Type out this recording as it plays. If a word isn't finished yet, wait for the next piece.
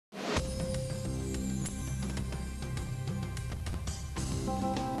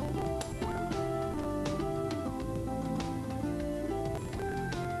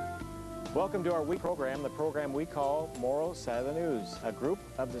Welcome to our week program, the program we call Moral Side of the News. A group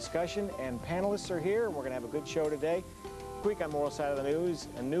of discussion and panelists are here. We're going to have a good show today. This week on Moral Side of the News,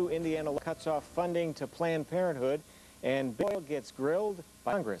 a new Indiana law cuts off funding to Planned Parenthood, and Bill gets grilled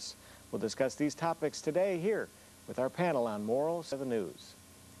by Congress. We'll discuss these topics today here with our panel on Moral Side of the News.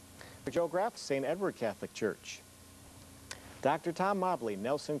 Joe Graff, St. Edward Catholic Church. Dr. Tom Mobley,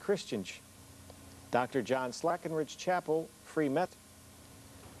 Nelson Christian. Dr. John Slackenridge Chapel, Free Methodist.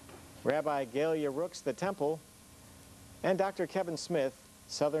 Rabbi Galia Rooks, the Temple, and Dr. Kevin Smith,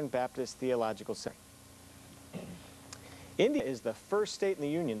 Southern Baptist Theological Center. India is the first state in the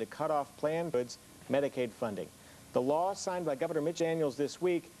Union to cut off Planned Parenthood's Medicaid funding. The law signed by Governor Mitch Daniels this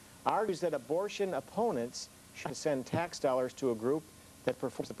week argues that abortion opponents should send tax dollars to a group that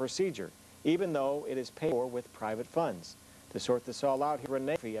performs the procedure, even though it is paid for with private funds. To sort this all out, here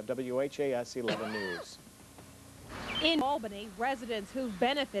Renee of WHAS 11 News. In Albany, residents who've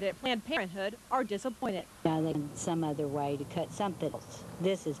benefited Planned Parenthood are disappointed. They need some other way to cut something else.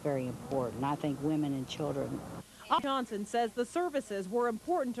 This is very important. I think women and children. Johnson says the services were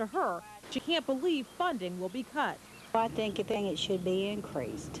important to her. She can't believe funding will be cut. I think it should be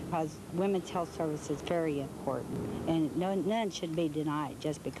increased because women's health service is very important, and none should be denied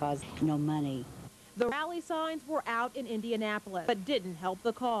just because no money. The rally signs were out in Indianapolis, but didn't help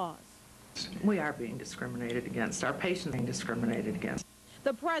the cause. We are being discriminated against. Our patients are being discriminated against.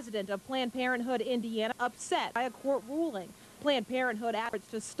 The president of Planned Parenthood Indiana upset by a court ruling. Planned Parenthood asked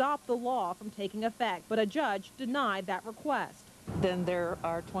to stop the law from taking effect, but a judge denied that request. Then there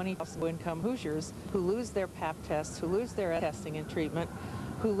are 20,000 low-income Hoosiers who lose their Pap tests, who lose their testing and treatment,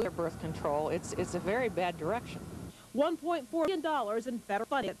 who lose their birth control. It's a very bad direction. $1.4 billion in federal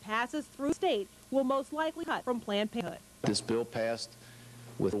funding that passes through the state will most likely cut from Planned Parenthood. This bill passed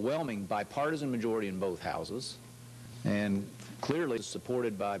with overwhelming bipartisan majority in both houses, and clearly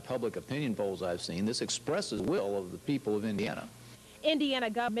supported by public opinion polls I've seen. This expresses the will of the people of Indiana.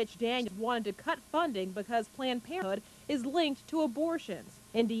 Indiana Governor Mitch Daniels wanted to cut funding because Planned Parenthood is linked to abortions.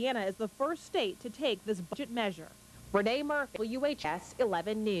 Indiana is the first state to take this budget measure. Renee Murphy, WHAS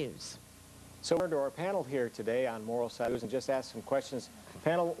 11 News. So we're to our panel here today on Moral Side of the News and just ask some questions.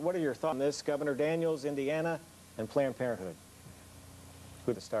 Panel, what are your thoughts on this? Governor Daniels, Indiana, and Planned Parenthood.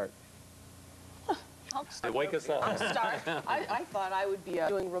 Who to start? I'll start. Wake us up. I'll start. I thought I would be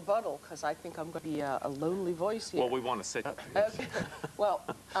doing rebuttal because I think I'm going to be a lonely voice here. Well, we want to sit. Okay. Well,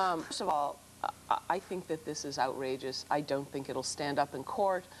 first of all, I think that this is outrageous. I don't think it'll stand up in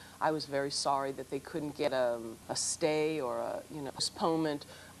court. I was very sorry that they couldn't get a stay or a postponement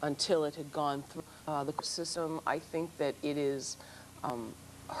until it had gone through the court system. I think that it is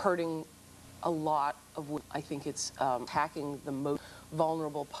hurting a lot of women. I think it's attacking the most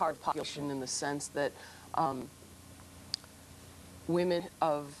vulnerable part of the population in the sense that women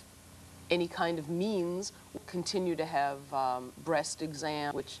of any kind of means will continue to have breast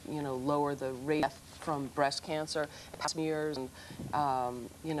exam, which lower the rate of death from breast cancer, smears, and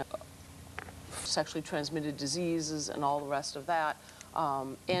sexually transmitted diseases, and all the rest of that,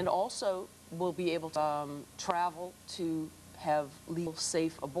 and also will be able to travel to have legal,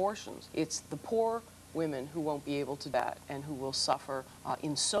 safe abortions. It's the poor women who won't be able to do that and who will suffer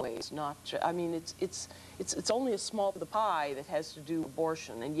in so many ways. I mean, it's only a small part of the pie that has to do with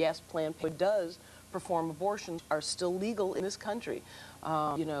abortion. And yes, Planned Parenthood does perform abortions, are still legal in this country.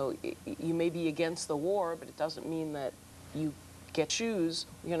 You may be against the war, but it doesn't mean that you get to choose,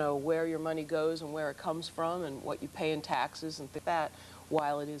 where your money goes and where it comes from and what you pay in taxes and things like that,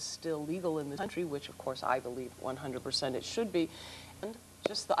 while it is still legal in the country, which of course I believe 100% it should be. And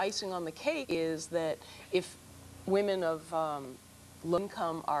just the icing on the cake is that if women of low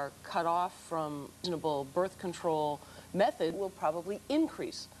income are cut off from reasonable birth control method, will probably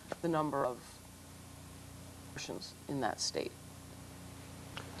increase the number of abortions in that state.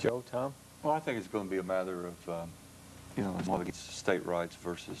 Joe, Tom? Well, I think it's going to be a matter of, state rights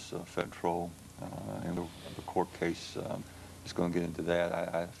versus federal control. And the court case is going to get into that.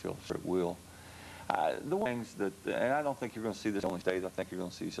 I feel sure it will. The things that, and I don't think you're going to see this in the only state. I think you're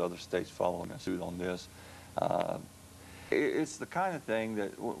going to see other states following suit on this. It's the kind of thing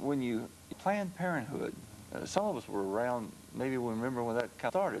that when you Planned Parenthood, some of us were around, maybe we remember when that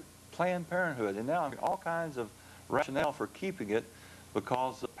started. Planned Parenthood, and now all kinds of rationale for keeping it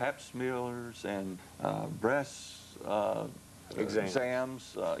because of Pap smears and breast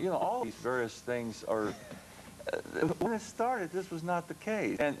exams. All these various things are. When it started, this was not the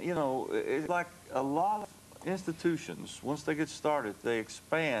case. And, it's like a lot of institutions, once they get started, they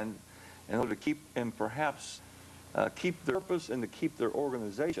expand in order to keep, and perhaps keep their purpose and to keep their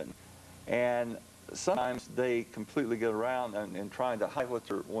organization. And sometimes they completely get around and trying to hide what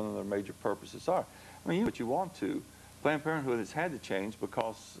one of their major purposes are. I mean, you do what you want to. Planned Parenthood has had to change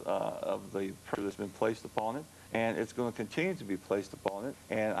because of the pressure that's been placed upon it, and it's going to continue to be placed upon it.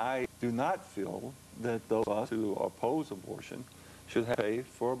 And I do not feel that those of us who oppose abortion should have to pay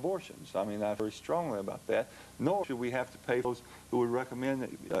for abortions. I mean, I feel very strongly about that. Nor should we have to pay those who would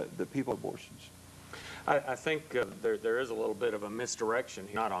recommend that people abortions. I think there is a little bit of a misdirection,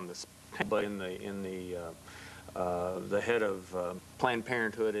 not on this, but in the head of Planned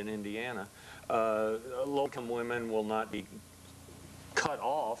Parenthood in Indiana. Low-income women will not be cut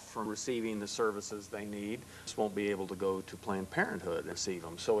off from receiving the services they need. Just won't be able to go to Planned Parenthood and receive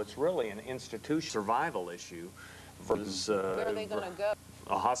them. So it's really an institution survival issue versus Where are they going to go?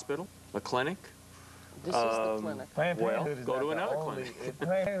 a hospital, a clinic. This is the clinic. Planned Parenthood is go not to the another only, clinic.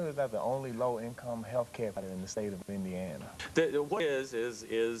 Planned Parenthood is not the only low-income health care provider in the state of Indiana. What is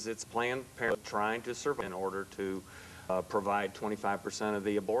it's Planned Parenthood trying to survive in order to provide 25% of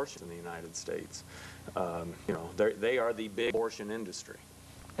the abortions in the United States. You know, they are the big abortion industry.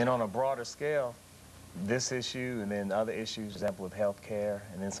 And on a broader scale, this issue and then other issues, for example, with health care,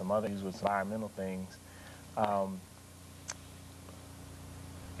 and then some other issues with environmental things,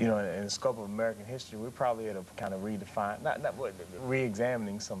 you know, in the scope of American history, we're probably at a kind of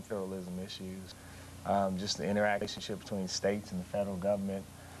re-examining some federalism issues, just the relationship between states and the federal government,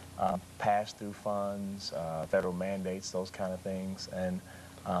 pass-through funds, federal mandates, those kind of things. And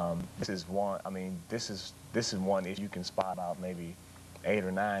this is one. I mean, this is one issue you can spot about maybe 8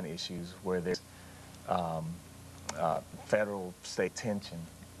 or 9 issues where there's federal-state tension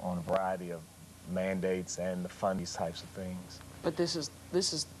on a variety of mandates and the fund these types of things. But this is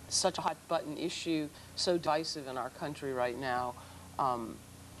such a hot-button issue, so divisive in our country right now.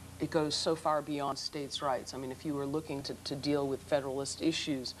 It goes so far beyond states' rights. I mean, if you were looking to deal with federalist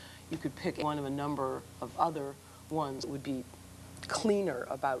issues, you could pick one of a number of other ones that would be cleaner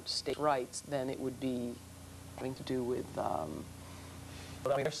about state rights than it would be having to do with...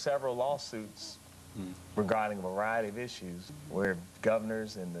 But I mean, there's several lawsuits regarding a variety of issues where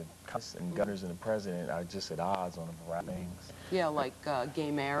governors and the president are just at odds on a variety of things. Yeah, like gay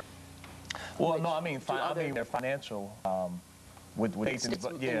marriage. Well, no, I mean they're financial, with states,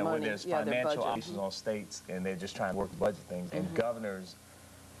 yeah, when there's financial obligations on states and they're just trying to work the budget things. And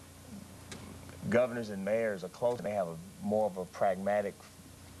governors and mayors are close, and they have more of a pragmatic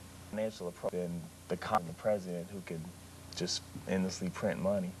financial approach than the president, who can just endlessly print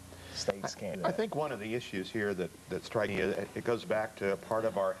money. States can't do that. I think one of the issues here that strikes me, it goes back to part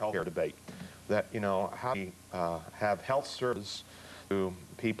of our health care debate, that, you know, how we have health service to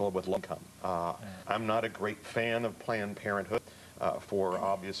people with low income. I'm not a great fan of Planned Parenthood for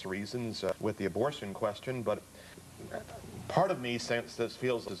obvious reasons with the abortion question, but part of me feels this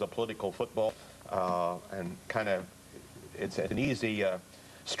is a political football, and kind of it's an easy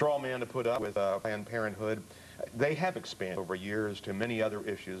straw man to put up with Planned Parenthood. They have expanded over years to many other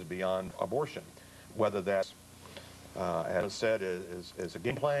issues beyond abortion, whether that's, as I said, is a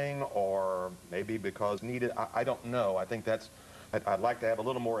game playing or maybe because needed. I don't know. I think I'd like to have a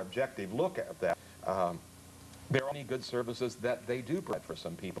little more objective look at that. There are many good services that they do provide for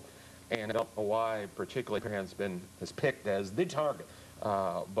some people, and I don't know why particularly has picked as the target.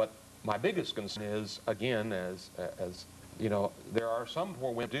 But my biggest concern is, again, as you know, there are some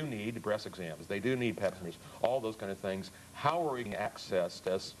poor women who do need breast exams. They do need pap smears, all those kind of things. How are we going to access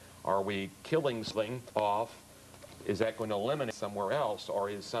this? Are we killing something off? Is that going to eliminate somewhere else? Or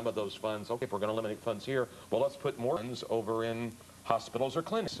is some of those funds, okay, if we're going to eliminate funds here, well, let's put more funds over in hospitals or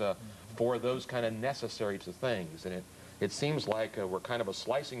clinics for those kind of necessary things. And it seems like we're kind of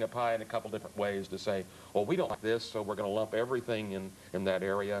slicing the pie in a couple different ways to say, well, we don't like this, so we're going to lump everything in that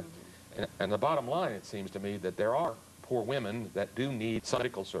area. And the bottom line, it seems to me, that there are poor women that do need some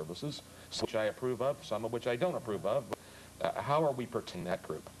medical services, some which I approve of, some of which I don't approve of. How are we protecting that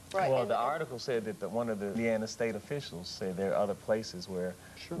group? Right. Well, the article said that one of the Indiana state officials said there are other places where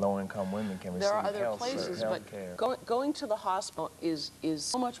low-income women can receive health care. There are other places, but going to the hospital is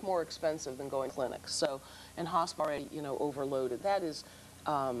so much more expensive than going to clinics. So, and hospital already, you know, overloaded. That is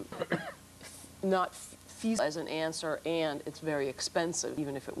not feasible as an answer, and it's very expensive,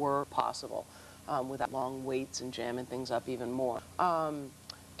 even if it were possible, without long waits and jamming things up even more. And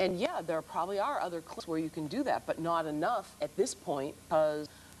yeah, there probably are other clinics where you can do that, but not enough at this point, because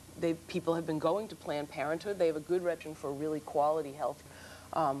people have been going to Planned Parenthood. They have a good reputation for really quality health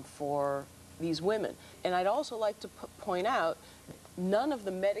for these women. And I'd also like to point out, none of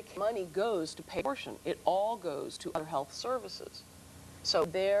the Medicaid money goes to pay abortion. It all goes to other health services. So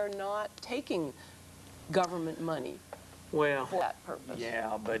they're not taking government money Well, for that purpose.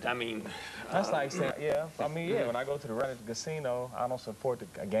 yeah, but I mean, That's like saying, yeah, I mean, yeah, when I go to the rented casino, I don't support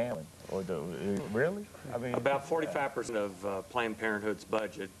the gambling. Or really? I mean, about 45% of Planned Parenthood's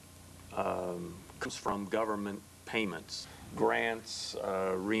budget comes from government payments, grants,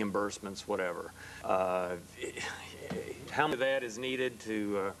 reimbursements, whatever. How much of that is needed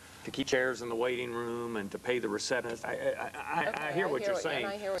to keep chairs in the waiting room and to pay the receptionist? I hear what you're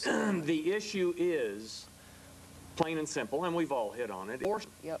saying. The issue is plain and simple, and we've all hit on it.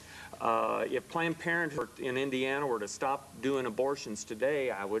 Abortion. Yep. If Planned Parenthood in Indiana were to stop doing abortions today,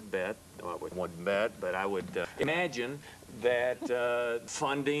 I would bet, well, I wouldn't bet, but I would imagine that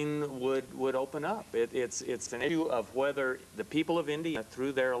funding would open up. It's an issue of whether the people of Indiana,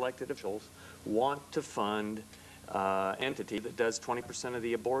 through their elected officials, want to fund entity that does 20% of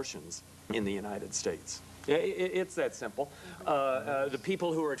the abortions in the United States. It's that simple. The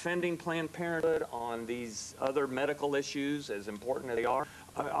people who are defending Planned Parenthood on these other medical issues, as important as they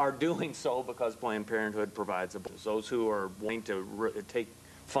are doing so because Planned Parenthood provides abortions. Those who are wanting to take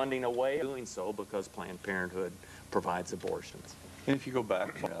funding away are doing so because Planned Parenthood provides abortions. And if you go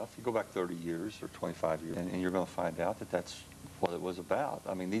back, if you go back 30 years or 25 years, and you're going to find out that that's what it was about.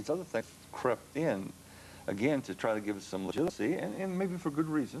 I mean, these other things crept in, again, to try to give it some legitimacy, and maybe for good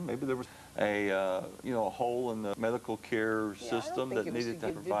reason. Maybe there was a a hole in the medical care system that needed to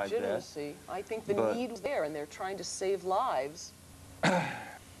provide that. I think the need was there, and they're trying to save lives.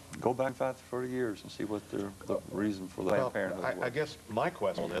 Go back 5 to 30 years and see what the reason for the Planned Parenthood was. I guess my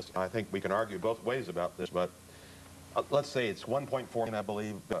question is, I think we can argue both ways about this, but let's say it's 1.4 million, I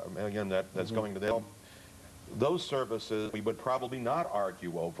believe, million that's going to them. Those services we would probably not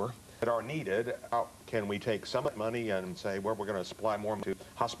argue over that are needed. How can we take some of that money and say, well, we're going to supply more to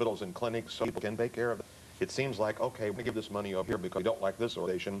hospitals and clinics so people can take care of it? It seems like, okay, we're going to give this money over here because we don't like this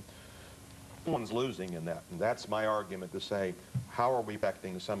organization. Someone's losing in that. And that's my argument to say, how are we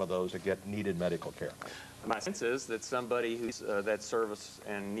affecting some of those to get needed medical care? My sense is that somebody who's that service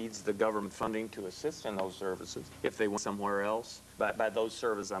and needs the government funding to assist in those services, if they went somewhere else, by those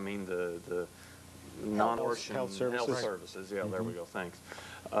services I mean the non-abortion health services. Yeah, there we go, thanks.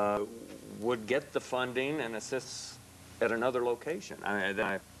 Would get the funding and assist at another location.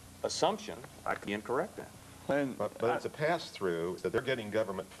 My assumption, I could be incorrect then. But it's a pass-through that they're getting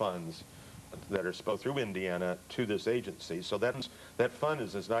government funds that are supposed through Indiana to this agency. So that fund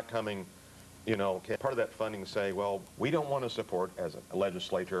is not coming, can part of that funding say, well, we don't want to support as a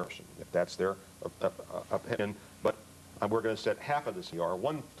legislature, if that's their opinion, but we're going to set half of this, or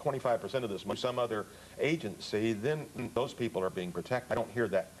 25% of this money, some other agency, then those people are being protected. I don't hear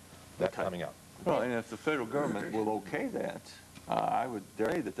that coming out. Well, and if the federal government will okay that, I would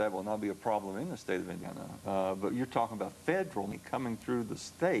dare say that will not be a problem in the state of Indiana. But you're talking about federal money coming through the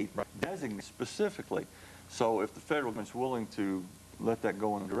state, designated specifically. So if the federal government's willing to let that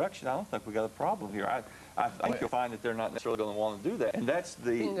go in a direction, I don't think we got a problem here. I think you'll find that they're not necessarily going to want to do that. And that's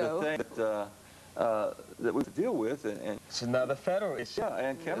the thing that we have to deal with. And it's another federal issue. Yeah,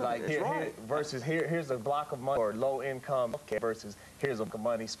 and Kevin, like versus here's a block of money for low-income healthcare versus here's a block of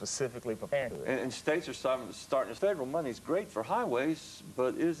money specifically for parenthood. And states are starting. Federal money is great for highways,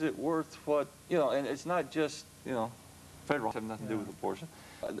 but is it worth what And it's not just federal have nothing to do with abortion.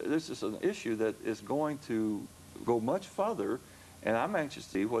 This is an issue that is going to go much further, and I'm anxious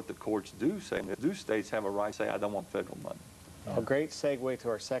to see what the courts do say. Do states have a right to say, I don't want federal money? A great segue to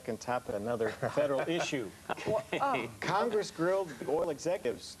our second topic, another federal issue. Congress grilled oil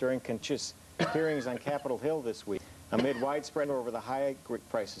executives during contentious hearings on Capitol Hill this week amid widespread over the high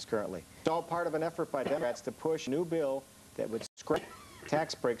prices currently. It's all part of an effort by Democrats to push a new bill that would scrap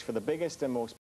tax breaks for the biggest and most